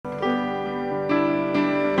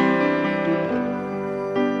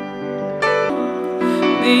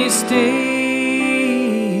be still,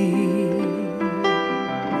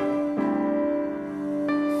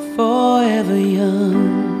 forever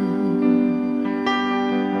young.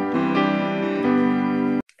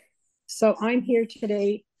 So I'm here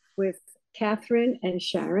today with Catherine and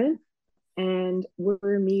Sharon, and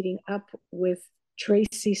we're meeting up with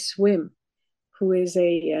Tracie Swim, who is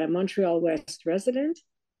a Montreal West resident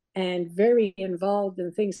and very involved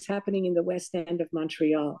in things happening in the West End of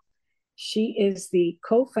Montreal. She is the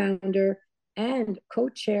co-founder and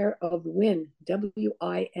co-chair of WIN,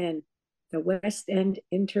 W-I-N, the West End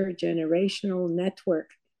Intergenerational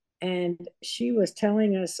Network. And she was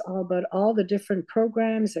telling us all about all the different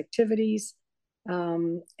programs, activities,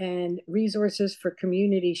 and resources for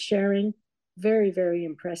community sharing. Very, very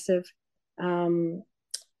impressive. Trying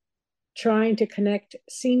to connect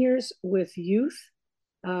seniors with youth.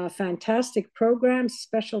 Fantastic programs.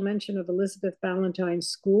 Special mention of Elizabeth Ballantyne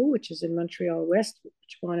School, which is in Montreal West,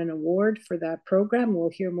 which won an award for that program.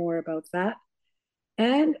 We'll hear more about that.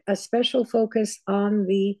 And a special focus on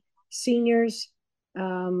the seniors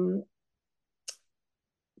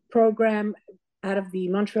program out of the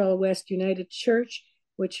Montreal West United Church,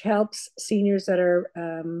 which helps seniors that are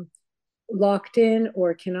locked in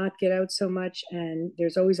or cannot get out so much, and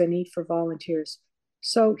there's always a need for volunteers.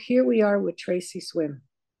 So here we are with Tracie Swim.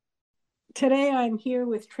 Today I'm here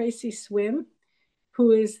with Tracie Swim,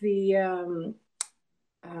 who is the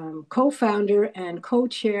co-founder and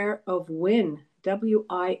co-chair of WIN,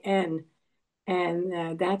 W-I-N,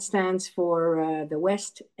 and that stands for the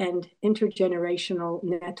West End Intergenerational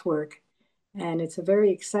Network. And it's a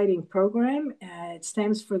very exciting program. It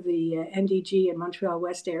stands for the NDG in Montreal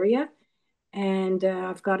West area. And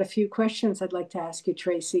I've got a few questions I'd like to ask you,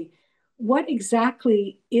 Tracie. What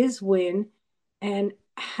exactly is WIN, and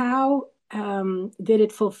how did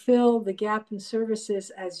it fulfill the gap in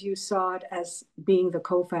services as you saw it as being the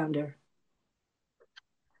co-founder?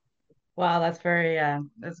 Wow, that's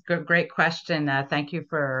that's a great question. Thank you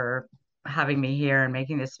for having me here and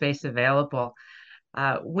making this space available.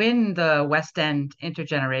 WIN, the West End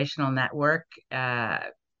Intergenerational Network,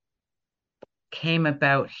 came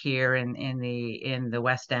about here in the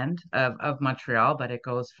West End of Montreal, but it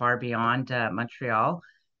goes far beyond Montreal.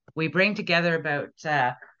 We bring together about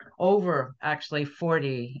over actually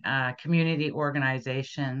 40 community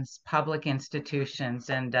organizations, public institutions,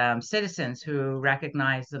 and citizens who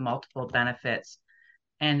recognize the multiple benefits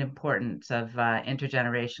and importance of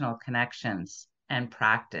intergenerational connections and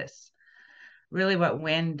practice. Really what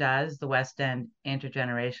WIN does, the West End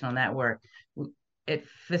Intergenerational Network, it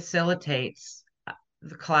facilitates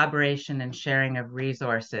the collaboration and sharing of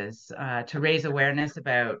resources to raise awareness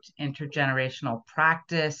about intergenerational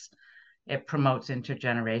practice. It promotes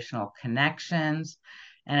intergenerational connections,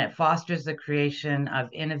 and it fosters the creation of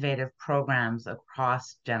innovative programs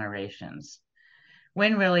across generations.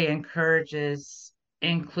 WIN really encourages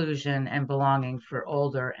inclusion and belonging for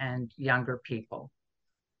older and younger people.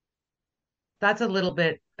 That's a little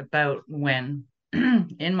bit about WIN.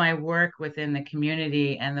 In my work within the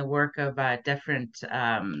community and the work of different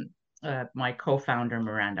my co-founder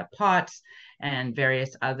Miranda Potts and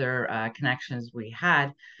various other connections we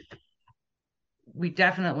had, we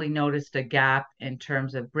definitely noticed a gap in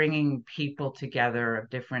terms of bringing people together of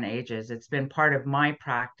different ages. It's been part of my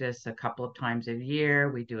practice a couple of times a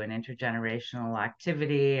year. We do an intergenerational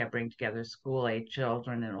activity. I bring together school-age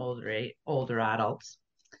children and older adults.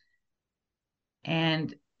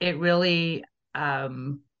 And it really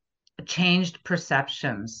changed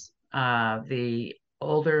perceptions of the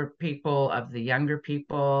older people, of the younger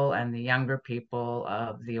people, and the younger people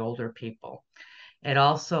of the older people. It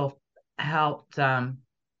also helped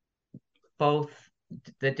both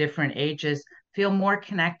the different ages feel more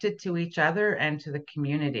connected to each other and to the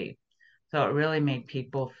community. So it really made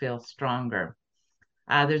people feel stronger.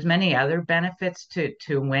 There's many other benefits to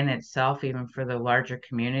WIN itself, even for the larger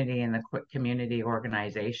community and the community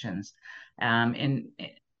organizations.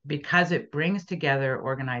 Because it brings together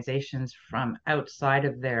organizations from outside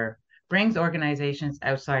of brings organizations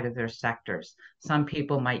outside of their sectors. Some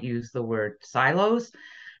people might use the word silos.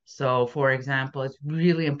 So, for example, it's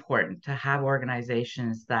really important to have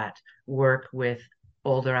organizations that work with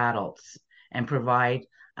older adults and provide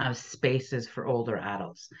spaces for older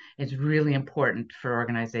adults. It's really important for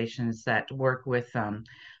organizations that work with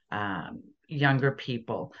younger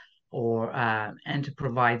people and to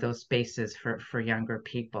provide those spaces for younger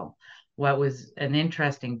people. What was an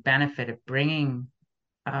interesting benefit of bringing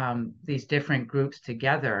these different groups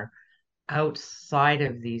together outside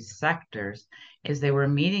of these sectors is they were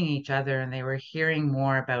meeting each other and they were hearing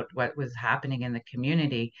more about what was happening in the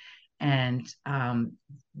community, and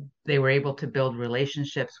they were able to build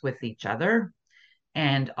relationships with each other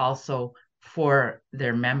and also for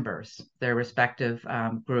their members, their respective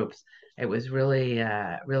groups. It was really,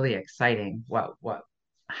 really exciting what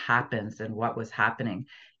happens and what was happening,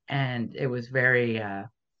 and it was very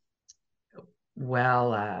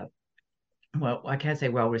well, well, I can't say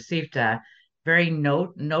well received, very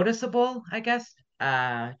noticeable, I guess,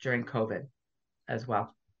 during COVID as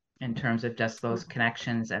well, in terms of just those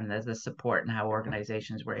connections and the support and how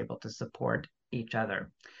organizations were able to support each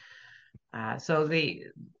other. So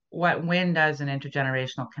what WIN does and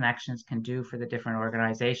intergenerational connections can do for the different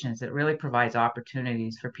organizations, it really provides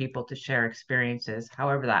opportunities for people to share experiences,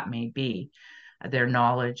 however that may be, their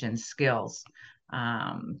knowledge and skills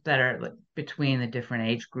that are between the different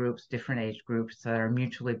age groups that are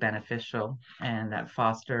mutually beneficial and that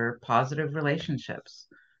foster positive relationships,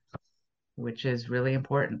 which is really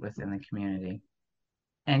important within the community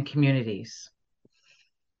and communities.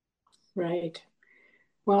 Right.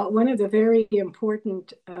 Well, one of the very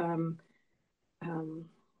important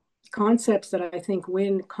concepts that I think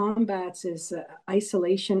WIN combats is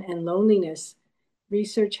isolation and loneliness.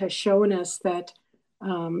 Research has shown us that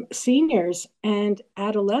seniors and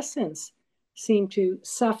adolescents seem to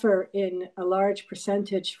suffer in a large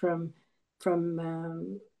percentage from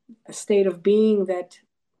a state of being that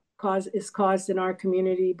is caused in our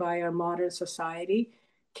community by our modern society.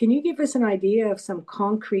 Can you give us an idea of some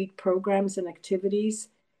concrete programs and activities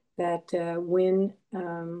that WIN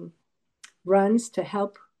runs to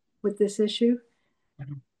help with this issue?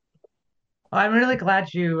 Well, I'm really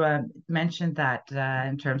glad you mentioned that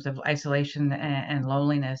in terms of isolation and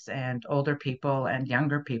loneliness and older people and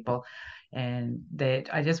younger people. And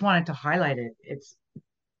that I just wanted to highlight it. It's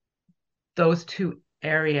those two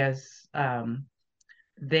areas,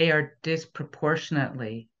 they are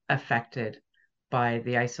disproportionately affected by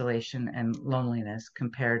the isolation and loneliness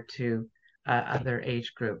compared to other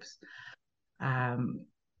age groups.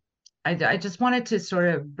 I just wanted to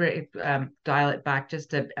sort of dial it back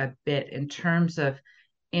just a bit in terms of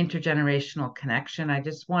intergenerational connection. I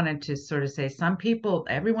just wanted to sort of say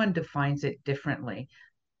everyone defines it differently.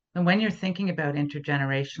 And when you're thinking about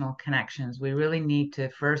intergenerational connections, we really need to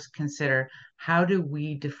first consider, how do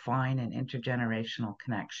we define an intergenerational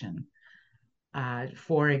connection?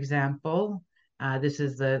 For example, this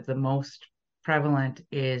is the most prevalent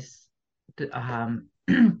is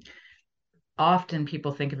often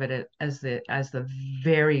people think of it as the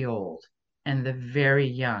very old and the very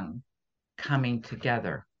young coming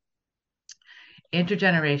together.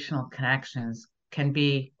 Intergenerational connections can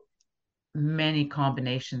be many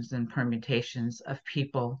combinations and permutations of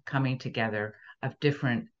people coming together of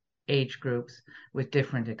different age groups with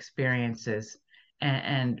different experiences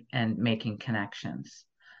and making connections.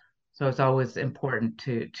 So it's always important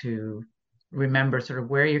to remember sort of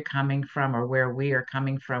where you're coming from, or where we are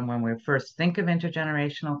coming from when we first think of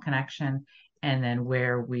intergenerational connection, and then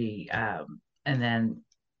and then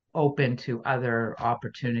open to other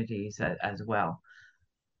opportunities as well.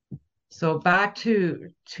 So back to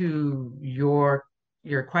your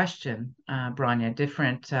question, Branya,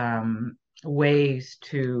 different ways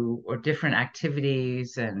or different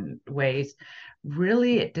activities and ways.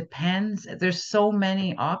 Really, it depends. There's so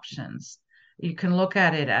many options. You can look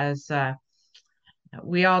at it as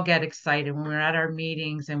we all get excited when we're at our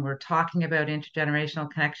meetings and we're talking about intergenerational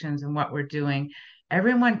connections and what we're doing.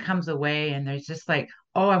 Everyone comes away and there's just like,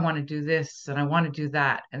 oh, I want to do this and I want to do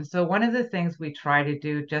that. And so one of the things we try to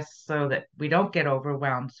do, just so that we don't get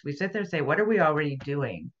overwhelmed, we sit there and say, what are we already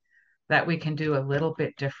doing that we can do a little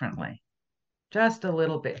bit differently? Just a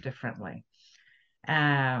little bit differently.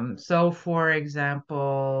 So for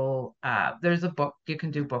example, there's a book, you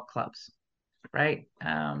can do book clubs, right?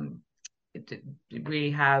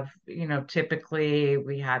 We have, typically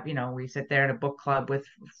we have, we sit there in a book club with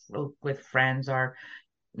friends, our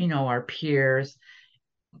peers.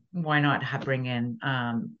 Why not bring in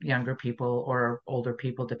younger people or older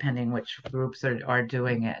people, depending which groups are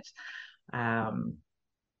doing it. I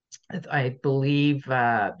believe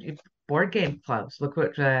board game clubs. Look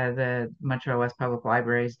what the Montreal West Public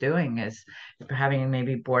Library is doing, is having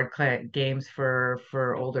maybe games for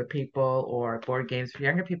older people or board games for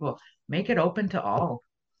younger people. Make it open to all,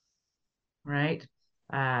 right?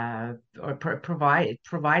 Or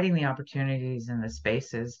providing the opportunities and the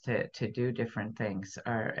spaces to do different things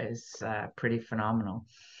is pretty phenomenal.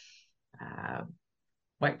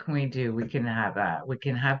 What can we do? We can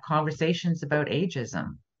have conversations about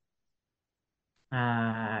ageism.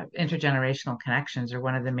 Intergenerational connections are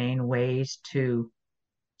one of the main ways to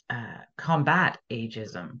combat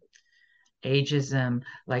ageism. ageism,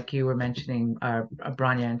 like you were mentioning,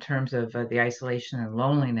 Branya, in terms of the isolation and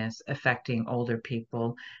loneliness affecting older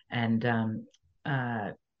people and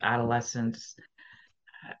adolescents.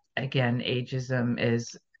 Again, ageism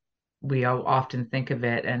is, we often think of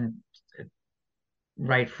it, and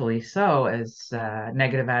rightfully so, as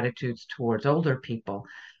negative attitudes towards older people.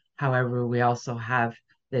 However, we also have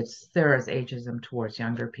this, there is ageism towards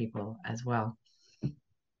younger people as well.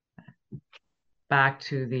 Back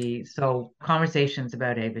to the, so conversations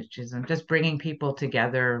about ageism, just bringing people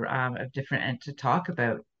together of different, and to talk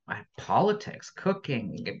about politics,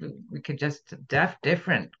 cooking. We could just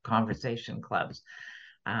different conversation clubs.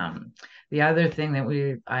 The other thing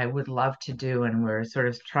that I would love to do, and we're sort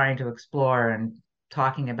of trying to explore and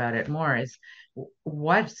talking about it more, is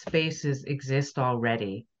what spaces exist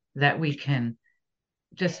already that we can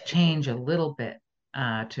just change a little bit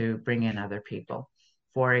to bring in other people.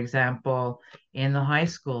 For example, in the high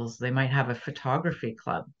schools, they might have a photography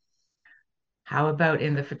club. How about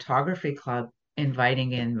in the photography club,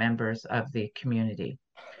 inviting in members of the community?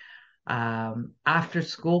 After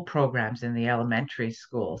school programs in the elementary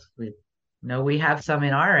schools, we know we have some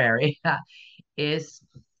in our area, is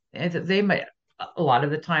they might, a lot of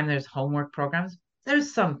the time there's homework programs,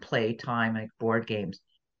 there's some play time like board games.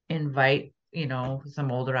 Invite,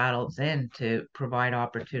 some older adults in to provide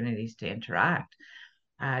opportunities to interact.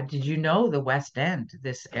 Did you know the West End,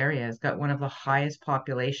 this area, has got one of the highest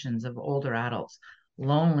populations of older adults,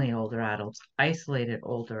 lonely older adults, isolated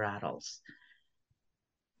older adults,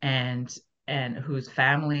 and whose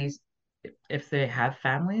families, if they have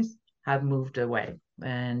families, have moved away,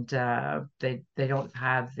 and they don't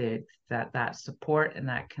have that support and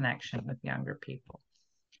that connection with younger people.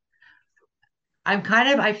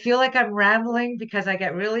 I feel like I'm rambling because I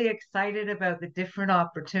get really excited about the different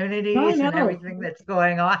opportunities and No. everything that's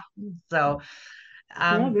going on. So,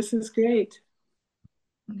 No, this is great.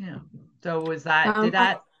 yeah. So did I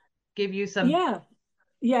that give you some? Yeah,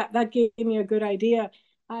 yeah, that gave me a good idea.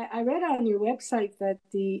 I read on your website that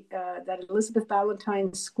the that Elizabeth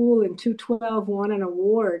Ballantyne School in 212 won an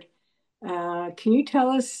award. Can you tell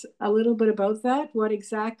us a little bit about that? What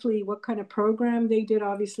kind of program they did?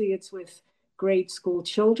 Obviously, it's with grade school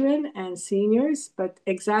children and seniors, but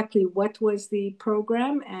exactly what was the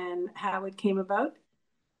program and how it came about?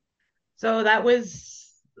 So that was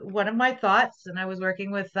one of my thoughts, and I was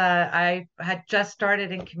working with. I had just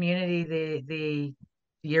started in community the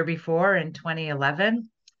year before in 2011,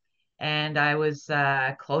 and I was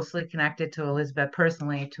closely connected to Elizabeth,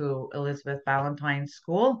 personally to Elizabeth Ballantyne's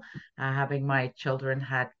school, having my children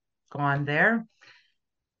had gone there,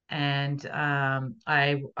 and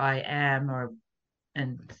I am, or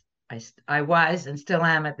and I was and still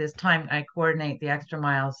am at this time. I coordinate the Extra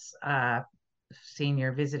Miles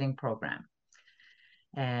senior visiting program.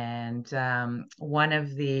 And one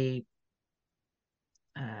of the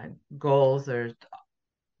goals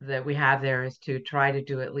that we have there is to try to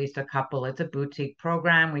do at least a couple. It's a boutique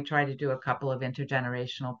program. We try to do a couple of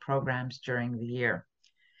intergenerational programs during the year.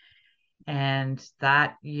 And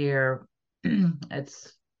that year,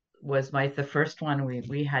 was the first one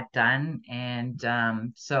we had done.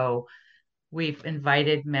 And so we've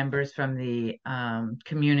invited members from the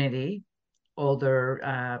community,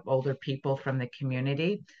 older people from the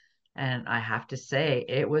community. And I have to say,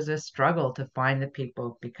 it was a struggle to find the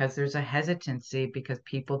people because there's a hesitancy because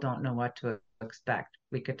people don't know what to expect.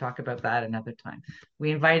 We could talk about that another time.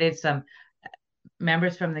 We invited some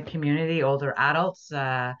members from the community, older adults,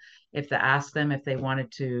 if they asked them if they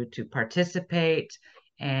wanted to participate.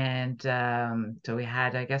 And so we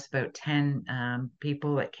had, I guess, about 10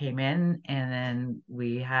 people that came in, and then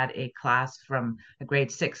we had a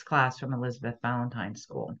grade 6 class from Elizabeth Ballantyne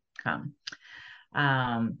School come.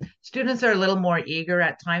 Students are a little more eager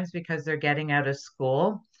at times because they're getting out of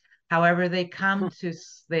school. However, they come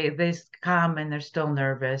and they're still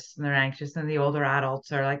nervous and they're anxious, and the older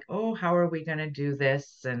adults are like, "Oh, how are we going to do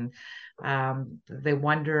this?" And they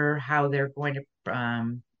wonder how they're going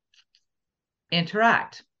to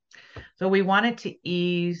interact. So we wanted to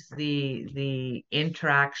ease the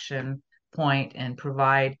interaction point and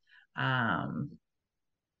provide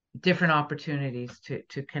different opportunities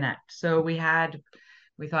to connect. So we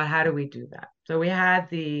thought, how do we do that? So we had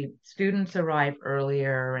the students arrive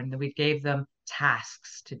earlier, and we gave them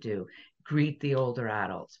tasks to do: greet the older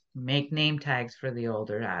adults, make name tags for the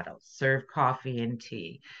older adults, serve coffee and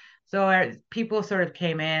tea. So people sort of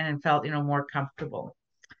came in and felt, more comfortable.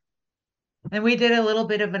 And we did a little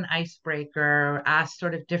bit of an icebreaker, asked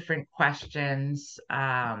sort of different questions,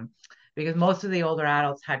 because most of the older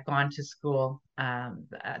adults had gone to school.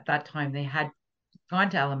 At that time, they had gone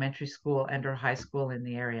to elementary school and or high school in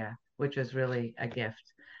the area which was really a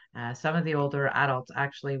gift. Some of the older adults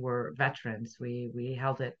actually were veterans. We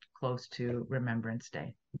held it close to Remembrance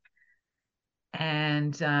Day.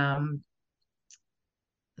 And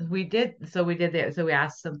we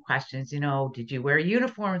asked some questions, did you wear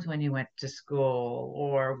uniforms when you went to school,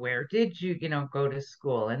 or where did you, go to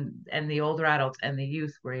school? And the older adults and the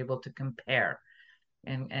youth were able to compare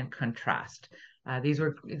and contrast.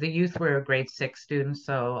 The youth were grade 6 students,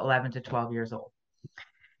 so 11 to 12 years old.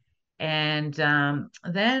 And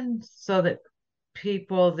then so that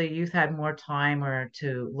the youth had more time or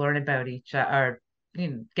to learn about each other, or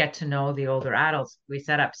get to know the older adults, we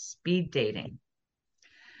set up speed dating.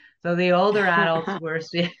 So the older adults were,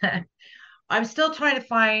 I'm still trying to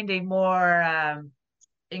find a more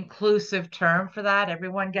inclusive term for that.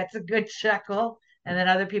 Everyone gets a good chuckle, and then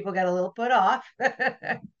other people get a little put off.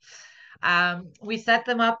 We set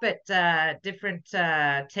them up at different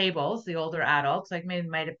tables, the older adults, like maybe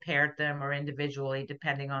might have paired them or individually,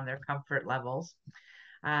 depending on their comfort levels.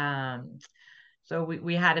 So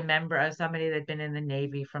we had a member of somebody that had been in the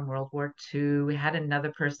Navy from World War II. We had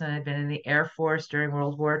another person that had been in the Air Force during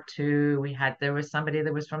World War II. There was somebody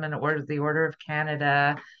that was from the Order of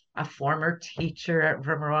Canada, a former teacher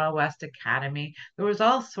from Royal West Academy. There was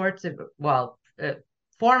all sorts of,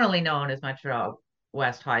 formerly known as Montreal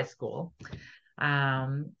West High School,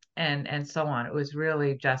 and so on. It was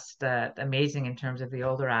really just amazing in terms of the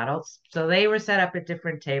older adults. So they were set up at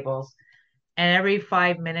different tables, and every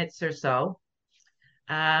 5 minutes or so,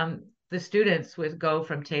 the students would go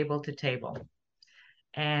from table to table,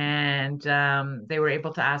 and they were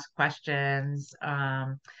able to ask questions.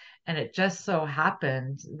 And it just so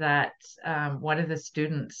happened that one of the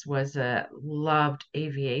students loved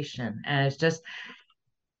aviation, and it's just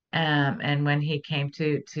and when he came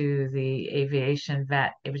to the aviation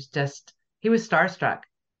vet, it was just, he was starstruck.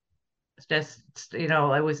 It's just,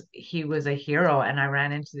 he was a hero. And I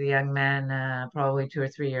ran into the young man probably 2 or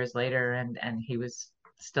 3 years later, and he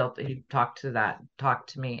talked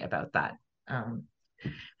to me about that.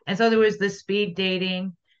 And so there was the speed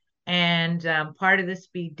dating, and part of the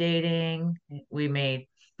speed dating, we made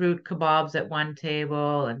fruit kebabs at one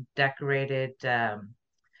table and decorated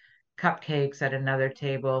cupcakes at another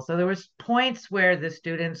table. So there was points where the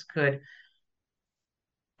students could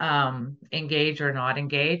engage or not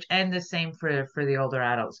engage, and the same for the older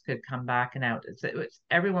adults could come back and out.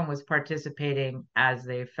 Everyone was participating as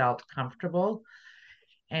they felt comfortable.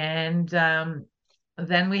 And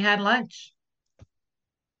then we had lunch,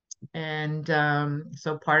 and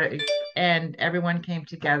and everyone came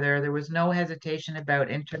together. There was no hesitation about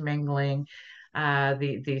intermingling.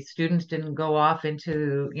 The students didn't go off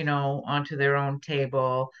onto their own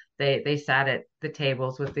table. They sat at the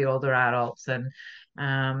tables with the older adults, and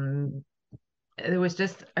there was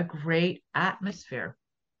just a great atmosphere.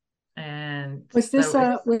 And was this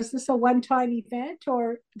a one-time event,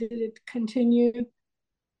 or did it continue?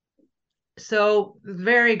 So,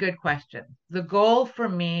 very good question. The goal for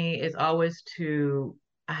me is always to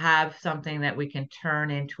have something that we can turn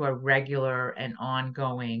into a regular and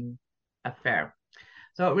ongoing affair.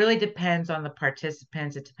 So it really depends on the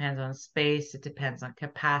participants. It depends on space. It depends on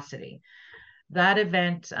capacity. That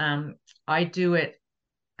event, I do it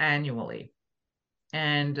annually,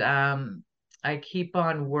 and I keep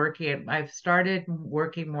on working. I've started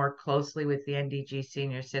working more closely with the NDG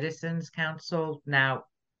Senior Citizens Council, now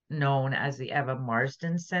known as the Eva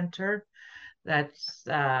Marsden Center, that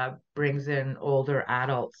brings in older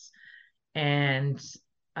adults. And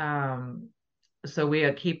so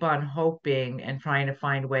we keep on hoping and trying to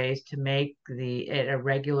find ways to make it a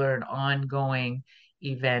regular and ongoing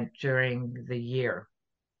event during the year.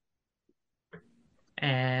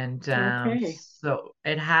 And so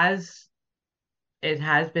it has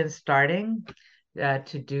been starting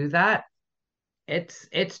to do that.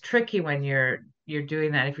 It's tricky when you're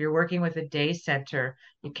doing that. If you're working with a day center,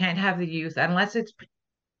 you can't have the youth unless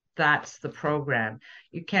that's the program.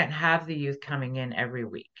 You can't have the youth coming in every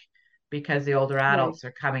week, because the older adults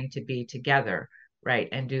are coming to be together, right,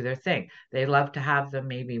 and do their thing. They love to have them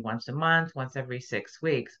maybe once a month, once every 6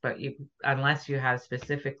 weeks, but unless you have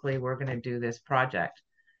specifically, we're going to do this project,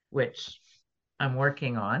 which I'm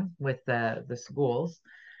working on with the schools,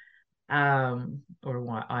 we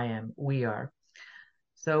are.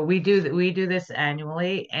 So we do this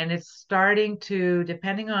annually, and it's starting to,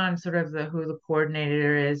 depending on sort of who the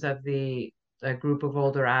coordinator is of the group of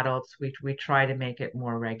older adults, we try to make it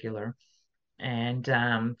more regular. And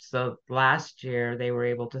so last year they were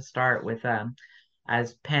able to start with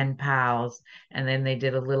as pen pals, and then they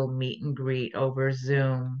did a little meet and greet over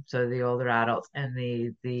Zoom. So the older adults and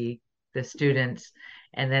the students,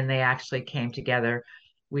 and then they actually came together.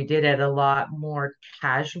 We did it a lot more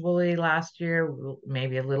casually last year,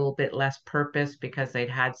 maybe a little bit less purpose because they'd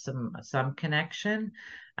had some connection.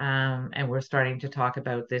 And we're starting to talk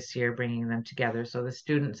about this year bringing them together. So the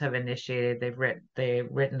students have initiated, they've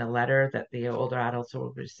written a letter that the older adults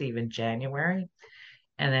will receive in January,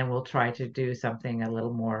 and then we'll try to do something a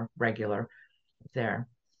little more regular there.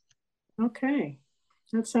 Okay,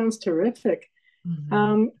 that sounds terrific.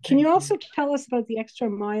 Can Thank you you. also tell us about the Extra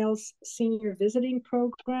Miles Senior Visiting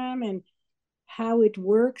Program and how it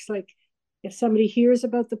works? Like, if somebody hears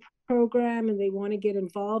about the program and they want to get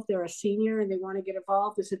involved, they're a senior and they want to get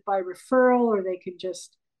involved, is it by referral, or they could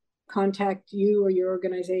just contact you or your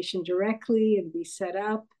organization directly and be set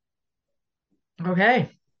up? Okay,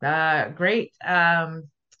 great.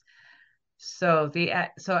 So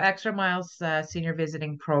Extra Miles Senior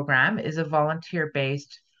Visiting Program is a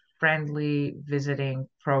volunteer-based, friendly visiting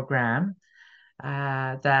program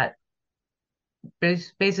that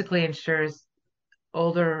basically ensures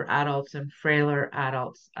older adults and frailer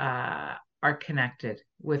adults are connected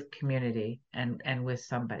with community and with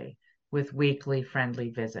somebody with weekly friendly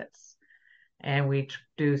visits. And we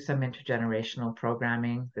do some intergenerational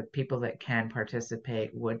programming. The people that can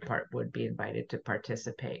participate would be invited to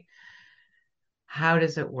participate. How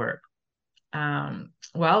does it work?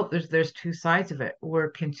 Well, there's two sides of it.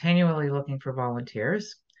 We're continually looking for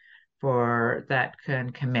volunteers for that can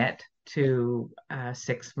commit to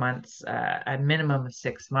 6 months, a minimum of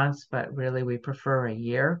 6 months, but really we prefer a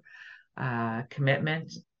year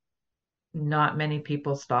commitment. Not many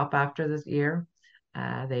people stop after this year.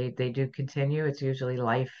 They do continue. It's usually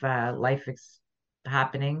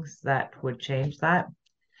happenings that would change that.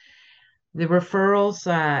 The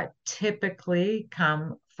referrals typically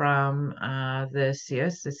come from the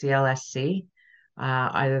CIUS, the CLSC,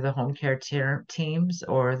 either the home care teams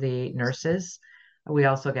or the nurses. We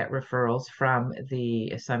also get referrals from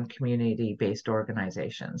some community-based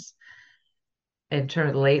organizations.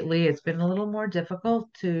 Lately, it's been a little more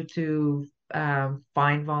difficult to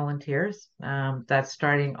find volunteers. That's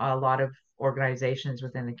starting. A lot of organizations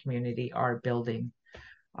within the community rebuilding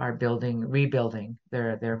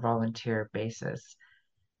their volunteer bases.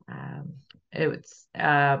 Um, it's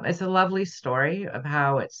a lovely story of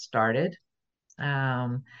how it started.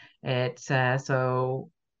 Um, it's so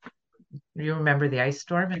you remember the ice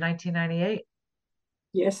storm in 1998?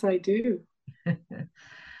 Yes, I do.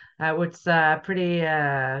 Was pretty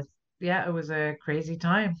yeah, it was a crazy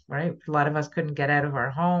time, right? A lot of us couldn't get out of our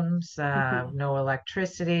homes, no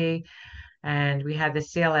electricity. And we had the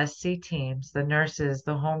CLSC teams, the nurses,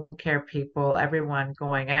 the home care people, everyone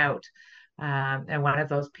going out. And one of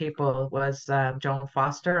those people was Joan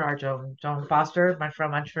Foster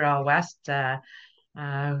from Montreal West,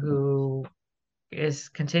 who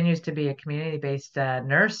continues to be a community-based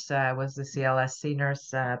nurse, was the CLSC nurse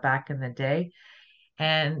back in the day.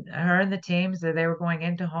 And her and the teams, they were going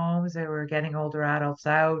into homes, they were getting older adults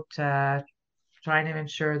out, trying to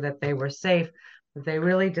ensure that they were safe. But they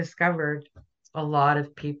really discovered a lot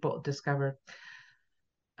of people discovered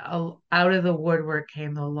out of the woodwork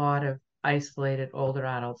came a lot of isolated older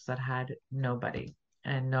adults that had nobody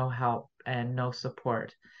and no help and no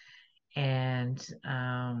support. And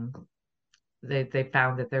they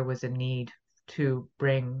found that there was a need to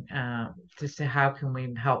bring to say how can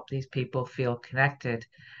we help these people feel connected.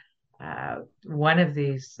 One of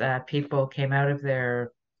these people came out of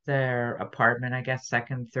their apartment, I guess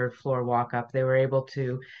second, third floor walk up. They were able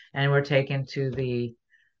to, and were taken to the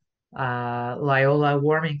Loyola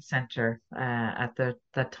Warming Center at the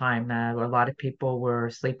time, where a lot of people were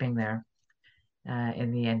sleeping there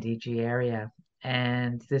in the NDG area.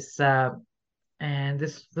 And this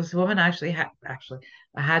woman actually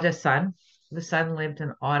had a son. The son lived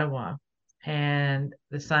in Ottawa, and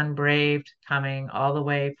the son braved coming all the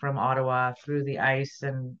way from Ottawa through the ice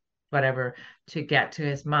and whatever to get to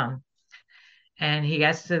his mom. And he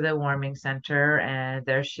gets to the warming center, and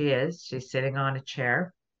there she is. She's sitting on a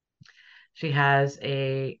chair. She has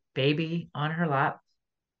a baby on her lap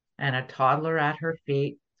and a toddler at her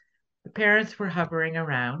feet. The parents were hovering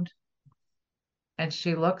around, and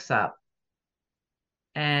she looks up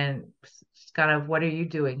and kind of, what are you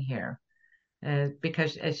doing here?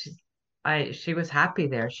 Because she was happy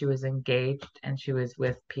there. She was engaged and she was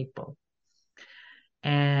with people.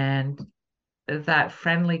 And that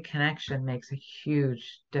friendly connection makes a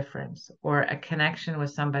huge difference, or a connection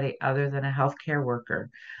with somebody other than a healthcare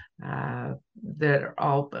worker. That are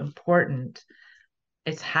all important.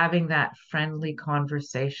 It's having that friendly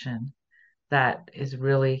conversation that is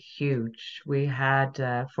really huge. We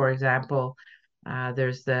had, for example,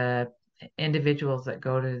 there's the individuals that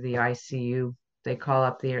go to the ICU they call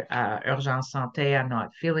up the urgence santé. I'm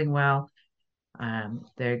not feeling well.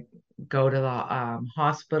 They go to the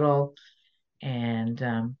hospital,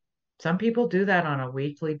 and some people do that on a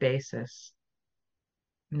weekly basis.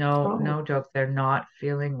 No, Oh, no joke. They're not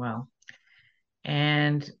feeling well,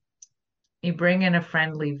 and you bring in a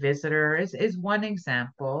friendly visitor is one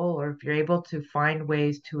example, or if you're able to find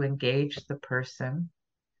ways to engage the person.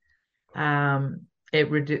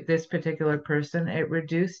 This particular person, it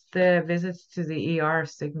reduced the visits to the ER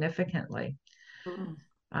significantly. mm,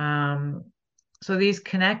 Um, so these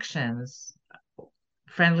connections,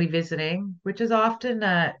 friendly visiting, which is often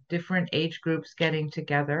different age groups getting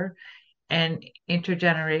together, and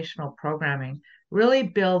intergenerational programming really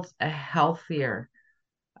builds a healthier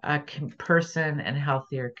person and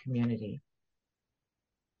healthier community.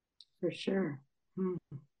 for sure. Mm.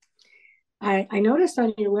 I noticed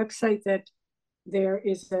on your website that there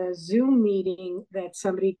is a Zoom meeting that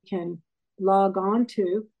somebody can log on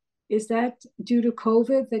to. Is that due to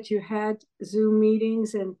COVID that you had Zoom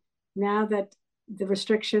meetings, and now that the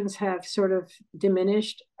restrictions have sort of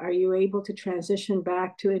diminished, are you able to transition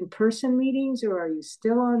back to in-person meetings, or are you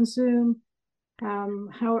still on Zoom?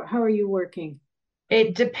 How are you working?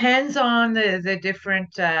 It depends on the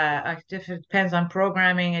different, depends on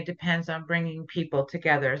programming. It depends on bringing people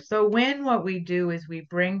together. So what we do is we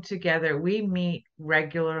bring together, we meet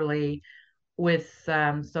regularly with,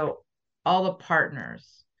 so all the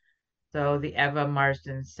partners. So the Eva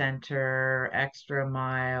Marsden Center, Extra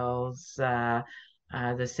Miles, the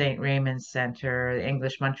St. Raymond Center, the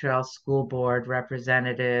English Montreal School Board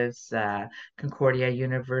representatives, Concordia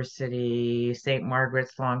University, St.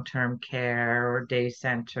 Margaret's Long-Term Care or Day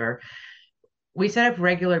Center. We set up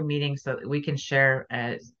regular meetings so that we can hear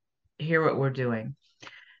what we're doing.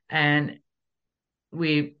 And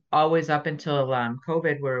we always, up until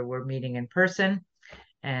COVID, we're meeting in person,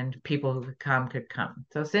 and people who could come.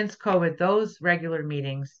 So since COVID, those regular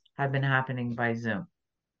meetings have been happening by Zoom.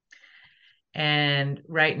 And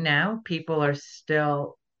right now, people are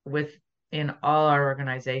still within all our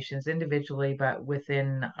organizations individually, but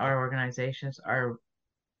within our organizations are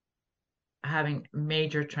having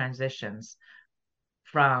major transitions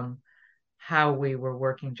from how we were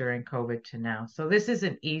working during COVID to now. So this is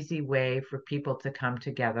an easy way for people to come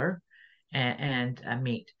together and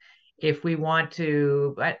meet. If we want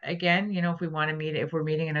to, but again, if we want to meet, if we're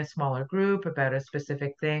meeting in a smaller group about a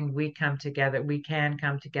specific thing, we can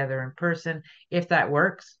come together in person if that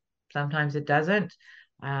works. Sometimes it doesn't,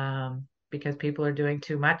 because people are doing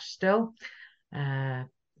too much still. So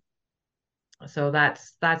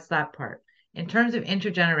that's that part. In terms of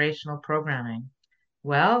intergenerational programming,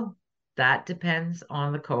 well, that depends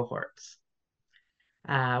on the cohorts.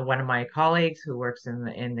 One of my colleagues who works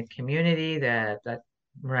in the community, that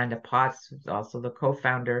Miranda Potts, who's also the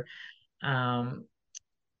co-founder,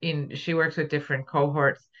 she works with different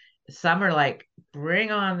cohorts. Some are like,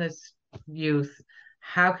 bring on this youth.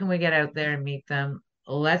 How can we get out there and meet them?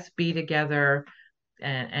 Let's be together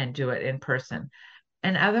and do it in person.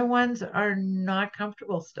 And other ones are not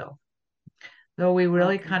comfortable still. So we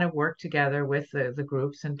really Okay, kind of work together with the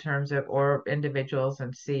groups in terms of, or individuals,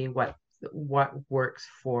 and see what works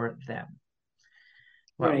for them.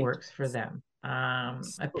 What right. works for them. A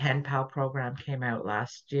So, pen pal program came out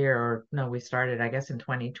last year, or no, we started, I guess, in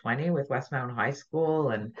 2020 with West Mountain High School,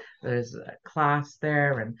 and there's a class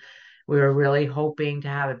there, and we were really hoping to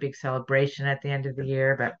have a big celebration at the end of the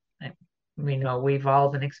year, but we know we've all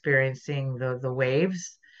been experiencing the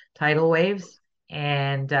waves, tidal waves.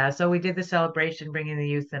 And so we did the celebration, bringing the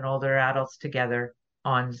youth and older adults together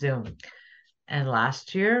on Zoom. And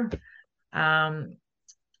last year,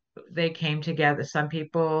 they came together. Some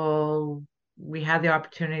people, we had the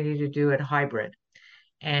opportunity to do it hybrid.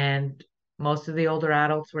 And most of the older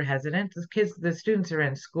adults were hesitant. The students are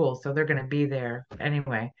in school, so they're going to be there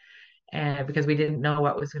anyway. And because we didn't know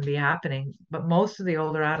what was going to be happening, but most of the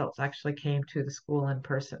older adults actually came to the school in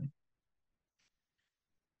person.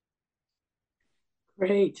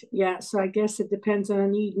 great. Yeah. So I guess it depends on a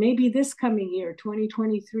need. Maybe this coming year,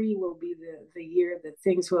 2023, will be the year that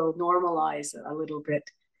things will normalize a little bit.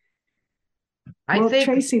 I Well, think,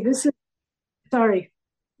 Tracie, sorry,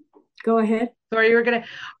 go ahead. sorry, you were gonna,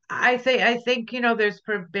 I think, there's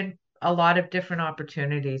been a lot of different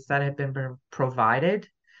opportunities that have been provided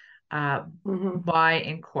uh, Hmm. by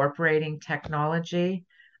incorporating technology.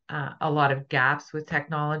 A lot of gaps with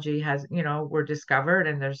technology were discovered,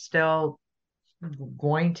 and there's still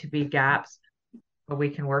going to be gaps, but we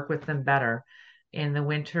can work with them better. In the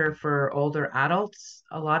winter for older adults,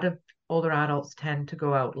 a lot of older adults tend to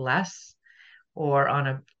go out less, or on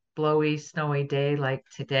a blowy, snowy day like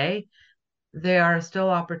today, there are still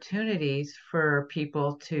opportunities for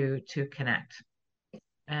people to connect.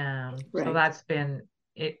 So that's been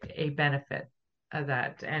a benefit of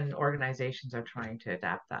that, and organizations are trying to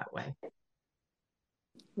adapt that way.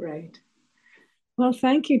 Right. Well,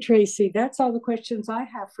 thank you, Tracie. That's all the questions I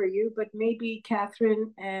have for you, but maybe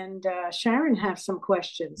Catherine and Sharon have some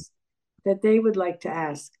questions that they would like to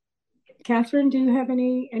ask. Catherine, do you have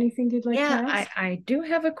anything you'd like to ask? I do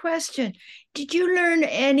have a question. Did you learn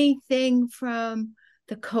anything from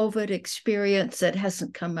the COVID experience that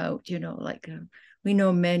hasn't come out? We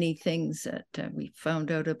know many things that we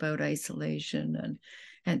found out about isolation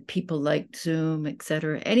and people like Zoom,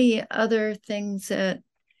 etc. Any other things that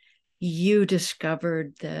you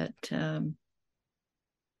discovered that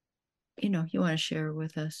you want to share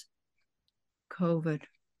with us? COVID.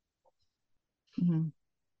 Mm-hmm.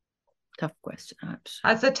 Tough question.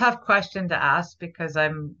 That's a tough question to ask because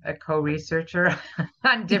I'm a co-researcher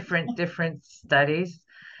on different studies.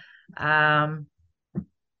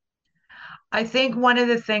 I think one of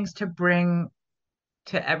the things to bring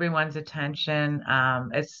to everyone's attention,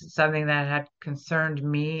 it's something that had concerned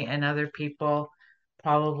me and other people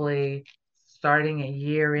probably starting a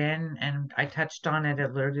year in, and I touched on it,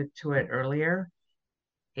 alluded to it earlier,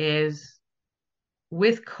 is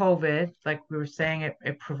with COVID, like we were saying,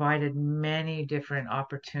 it provided many different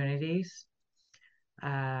opportunities.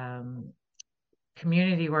 Community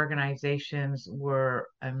organizations were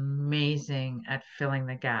amazing at filling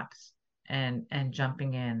the gaps and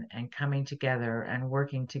jumping in and coming together and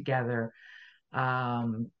working together.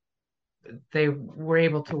 They were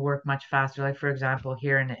able to work much faster. Like, for example,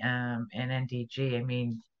 here in NDG, I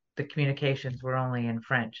mean, the communications were only in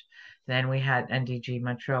French. Then we had NDG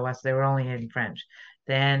Montreal West, they were only in French.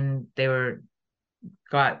 Then the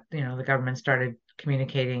government started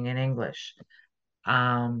communicating in English.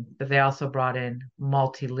 But they also brought in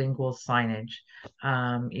multilingual signage,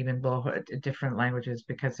 even different languages,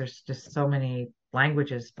 because there's just so many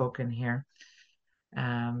languages spoken here,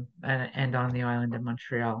 and on the island of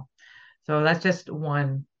Montreal. So that's just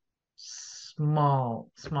one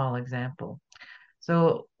small example.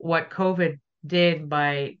 So what COVID did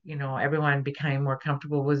by, everyone becoming more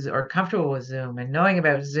comfortable with Zoom and knowing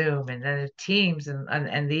about Zoom and then the Teams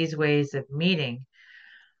and these ways of meeting.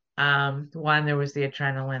 One, there was the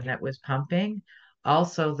adrenaline that was pumping.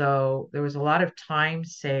 Also, though, there was a lot of time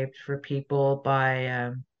saved for people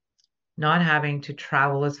by not having to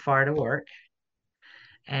travel as far to work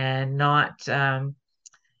and not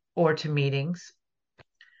or to meetings.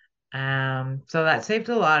 So that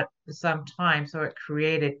saved some time. So it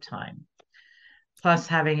created time. Plus,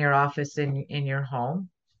 having your office in your home,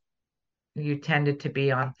 you tended to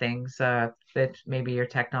be on things that maybe your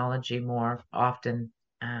technology more often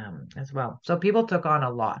as well. So people took on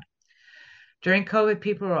a lot. During COVID,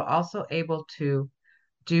 people were also able to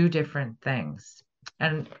do different things.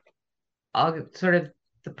 And the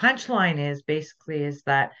punchline is basically is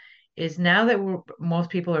now that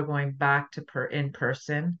most people are going back to in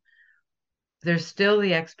person, there's still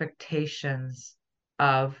the expectations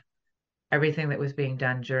of everything that was being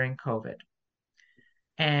done during COVID.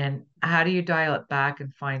 And how do you dial it back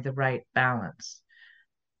and find the right balance?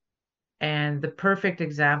 And the perfect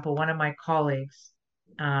example, one of my colleagues,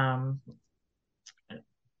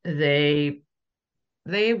 they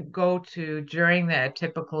go to, during the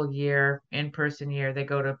typical year, in-person year, they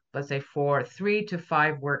go to, let's say, 3 to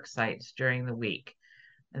 5 work sites during the week.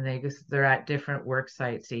 And they're at different work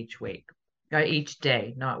sites each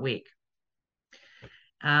day, not week.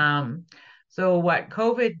 So what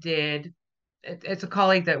COVID did, it's a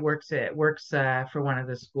colleague that works for one of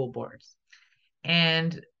the school boards.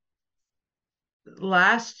 And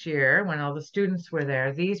last year, when all the students were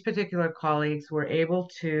there, these particular colleagues were able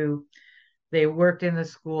to, they worked in the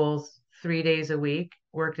schools 3 days a week,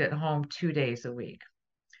 worked at home 2 days a week.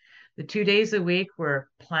 The 2 days a week were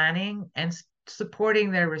planning and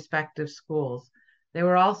supporting their respective schools. They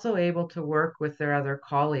were also able to work with their other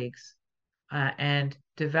colleagues and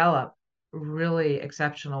develop really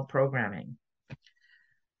exceptional programming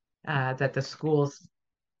that the schools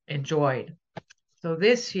enjoyed. So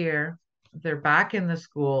this year, they're back in the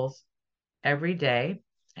schools every day,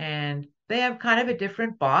 and they have kind of a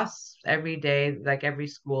different boss every day, like every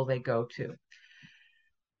school they go to.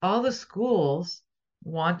 All the schools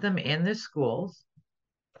want them in the schools,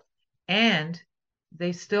 and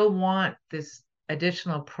they still want this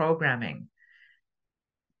additional programming.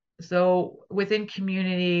 So within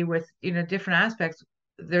community, with different aspects,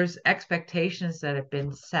 there's expectations that have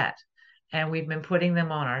been set, and we've been putting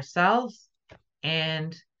them on ourselves,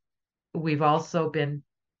 and we've also been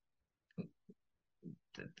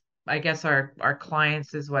I guess our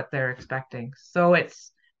clients is what they're expecting. So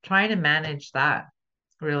it's trying to manage that.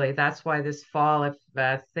 Really, that's why this fall, if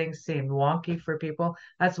things seem wonky for people,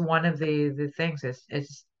 that's one of the things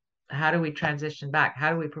is how do we transition back?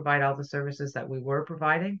 How do we provide all the services that we were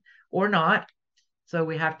providing or not? So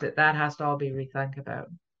we have to that has to all be rethink about.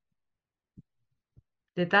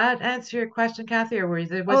 Did that answer your question, Kathy, or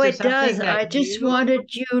was Oh, there it does. something I that just you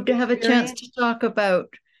wanted you to have a chance experienced? to talk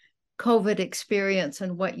about COVID experience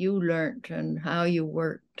and what you learned and how you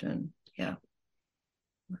worked. And yeah,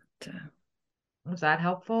 but, Was that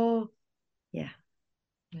helpful? yeah.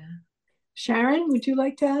 Yeah. Sharon, would you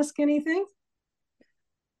like to ask anything?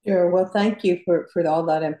 Sure. Well, thank you for all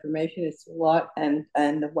that information. It's a lot, and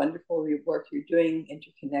the wonderful work you're doing,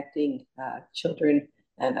 interconnecting children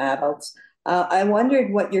and adults. I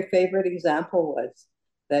wondered what your favorite example was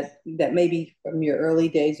that maybe from your early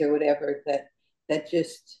days or whatever that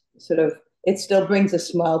just sort of it still brings a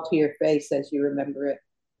smile to your face as you remember it.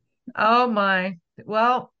 Oh my.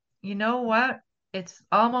 Well, you know what? It's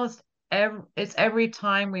almost every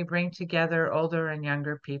time we bring together older and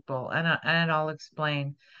younger people, and I'll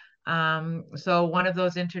explain. So one of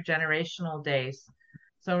those intergenerational days.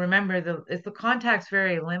 So remember the contact's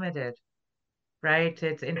very limited, right?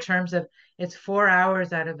 It's in terms of it's 4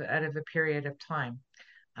 hours out of a period of time.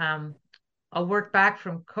 Um, I'll work back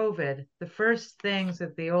from COVID. The first things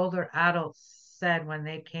that the older adults said when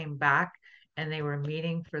they came back and they were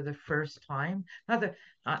meeting for the first time, not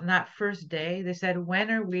on that first day, they said,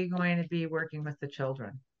 when are we going to be working with the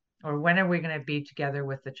children? Or when are we going to be together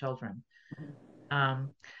with the children?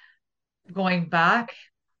 Um, Going back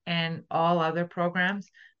and all other programs.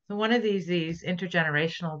 So one of these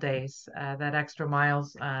intergenerational days that Extra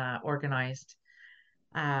Miles organized,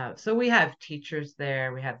 so we have teachers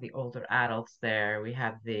there, we have the older adults there, we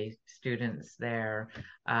have the students there,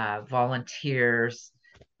 volunteers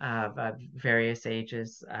of various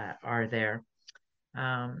ages are there.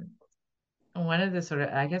 Um, One of the sort of,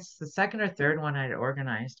 I guess the second or third one I'd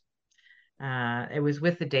organized, it was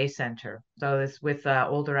with the day center. So it's with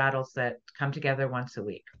older adults that come together once a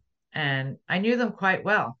week. And I knew them quite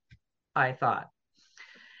well, I thought.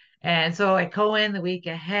 And so I go in the week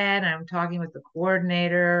ahead. I'm talking with the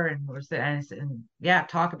coordinator, and and yeah,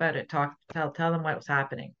 talk about it. Tell them what was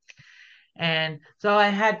happening. And so I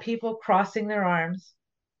had people crossing their arms,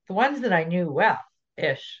 the ones that I knew well,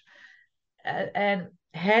 ish, and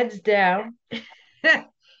heads down,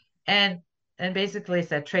 and basically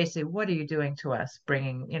said, Tracie, what are you doing to us,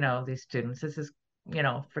 bringing these students? This is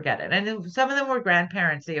forget it. And then some of them were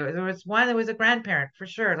grandparents. There was one that was a grandparent for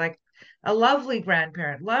sure, like a lovely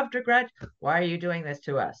grandparent, loved her grad. Why are you doing this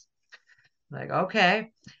to us? Like,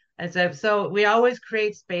 okay. And so we always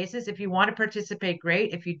create spaces. If you want to participate,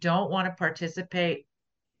 great. If you don't want to participate,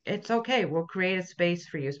 it's okay. We'll create a space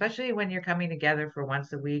for you, especially when you're coming together for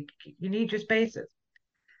once a week. You need your spaces.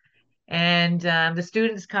 And the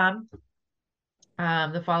students come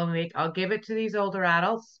the following week. I'll give it to these older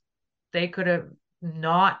adults. They could have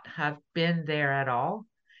not have been there at all.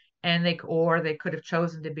 And they could have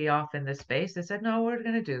chosen to be off in this space. They said, no, we're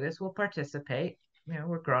going to do this. We'll participate.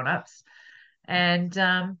 We're grown-ups. And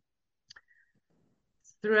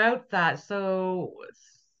throughout that, so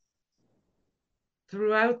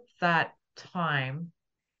throughout that time,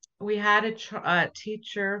 we had a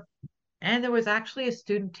teacher, and there was actually a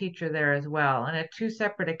student teacher there as well. And at two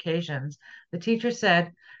separate occasions, the teacher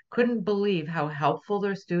said, couldn't believe how helpful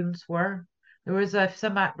their students were. There was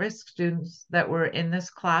some at-risk students that were in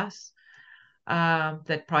this class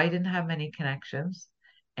that probably didn't have many connections.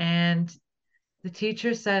 And the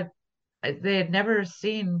teacher said they had never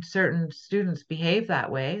seen certain students behave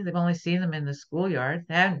that way. They've only seen them in the schoolyard.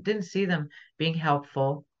 Didn't see them being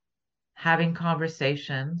helpful, having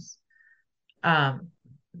conversations, um,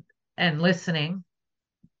 and listening.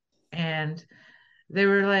 And they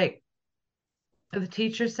were like, the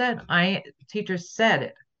teacher said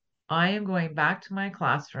it. I am going back to my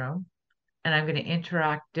classroom and I'm going to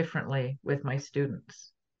interact differently with my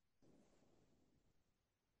students.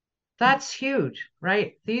 That's huge,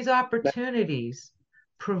 right? These opportunities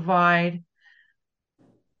provide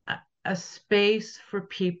a space for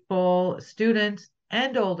people, students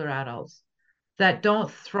and older adults that don't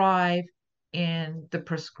thrive in the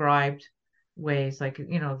prescribed ways, like,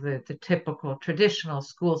 the typical traditional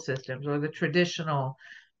school systems or the traditional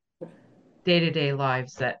day-to-day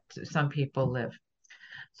lives that some people live.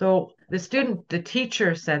 So the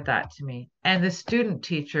teacher said that to me, and the student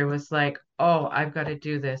teacher was like, oh, I've got to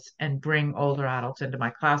do this and bring older adults into my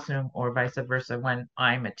classroom or vice versa when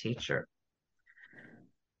I'm a teacher.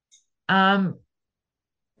 The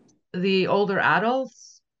older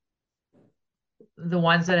adults the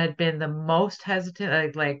ones that had been the most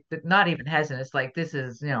hesitant, like not even hesitant, it's like, this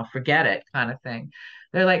is, forget it kind of thing.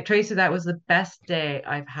 They're like, Tracie, that was the best day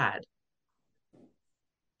I've had.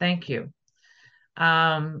 Thank you.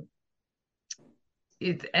 And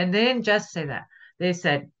they didn't just say that. They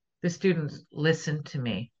said, the students listened to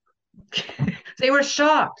me. They were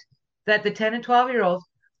shocked that the 10 and 12-year-olds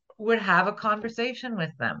would have a conversation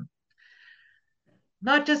with them.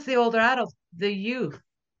 Not just the older adults, the youth,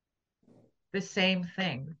 the same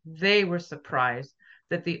thing. They were surprised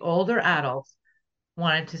that the older adults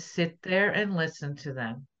wanted to sit there and listen to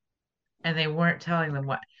them. And they weren't telling them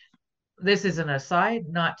what, this is an aside,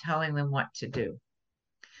 not telling them what to do.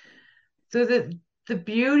 So the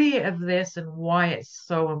beauty of this and why it's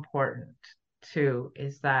so important too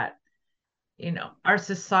is that, our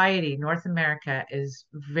society, North America, is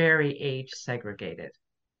very age segregated.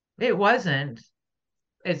 It wasn't,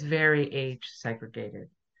 it's very age segregated.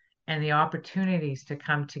 And the opportunities to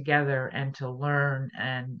come together and to learn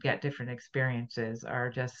and get different experiences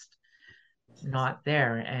are just not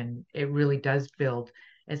there. And it really does build,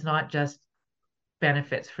 it's not just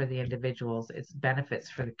benefits for the individuals, it's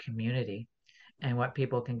benefits for the community and what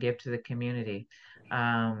people can give to the community.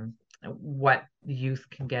 What youth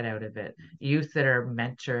can get out of it. Youth that are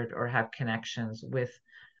mentored or have connections with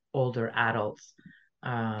older adults.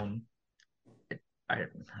 I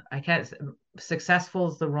can't, successful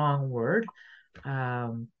is the wrong word.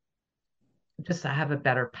 Just to have a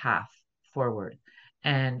better path forward.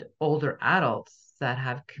 And older adults that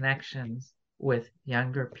have connections with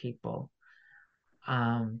younger people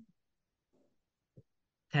tend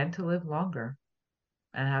to live longer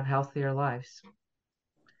and have healthier lives.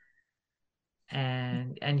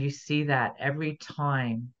 And you see that every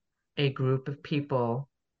time a group of people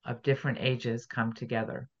of different ages come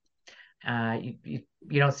together. You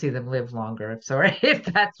don't see them live longer. Sorry if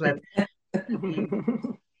that's what.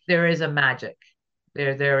 There is a magic.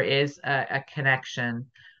 There is a connection.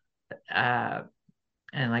 And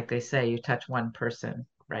like they say, you touch one person,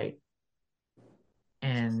 right?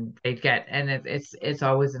 And it's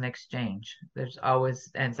always an exchange. There's always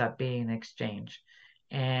ends up being an exchange.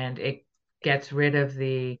 And it gets rid of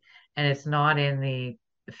and it's not in the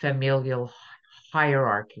familial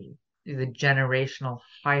hierarchy, the generational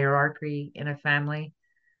hierarchy in a family,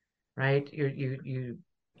 right? You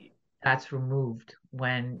that's removed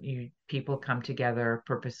when people come together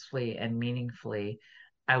purposefully and meaningfully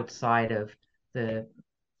outside of the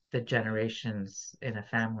generations in a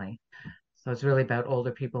family. So it's really about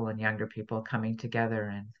older people and younger people coming together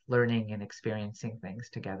and learning and experiencing things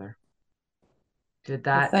together. Did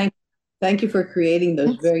Well, that? thank you for creating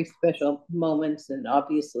those very special moments and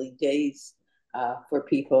obviously days for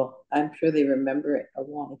people. I'm sure they remember it a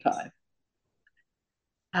long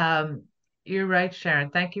time. You're right, Sharon.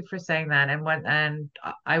 Thank you for saying that. And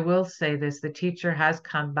I will say this, the teacher has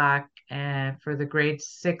come back, and for the grade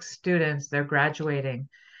 6 students, they're graduating.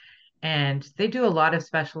 And they do a lot of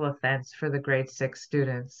special events for the grade 6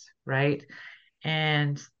 students, right?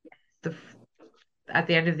 And at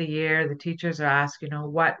the end of the year, the teachers are asked,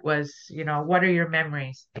 what are your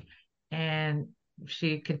memories? And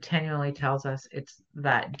she continually tells us it's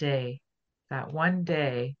that day, that one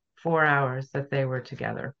day, 4 hours that they were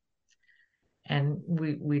together. And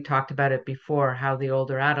we talked about it before, how the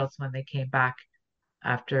older adults, when they came back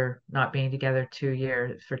after not being together 2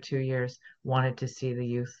 years, wanted to see the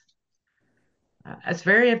youth. It's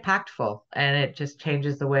very impactful, and it just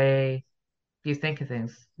changes the way you think of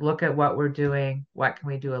things. Look at what we're doing. What can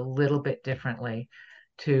we do a little bit differently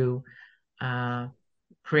to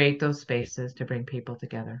create those spaces to bring people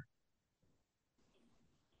together?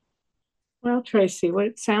 Well, Tracie,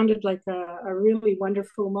 what sounded like a really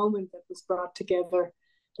wonderful moment that was brought together,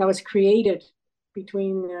 that was created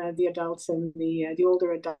between the adults and the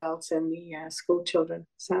older adults and the school children.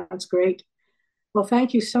 Sounds great. Well,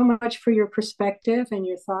 thank you so much for your perspective and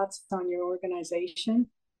your thoughts on your organization.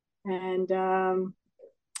 And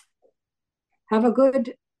have a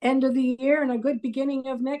good end of the year and a good beginning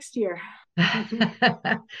of next year.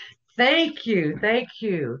 Thank you. Thank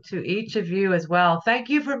you to each of you as well. Thank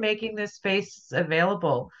you for making this space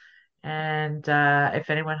available. And if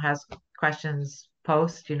anyone has questions,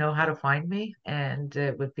 post, you know how to find me, and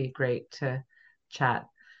it would be great to chat.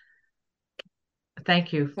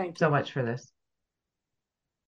 Thank you so much for this.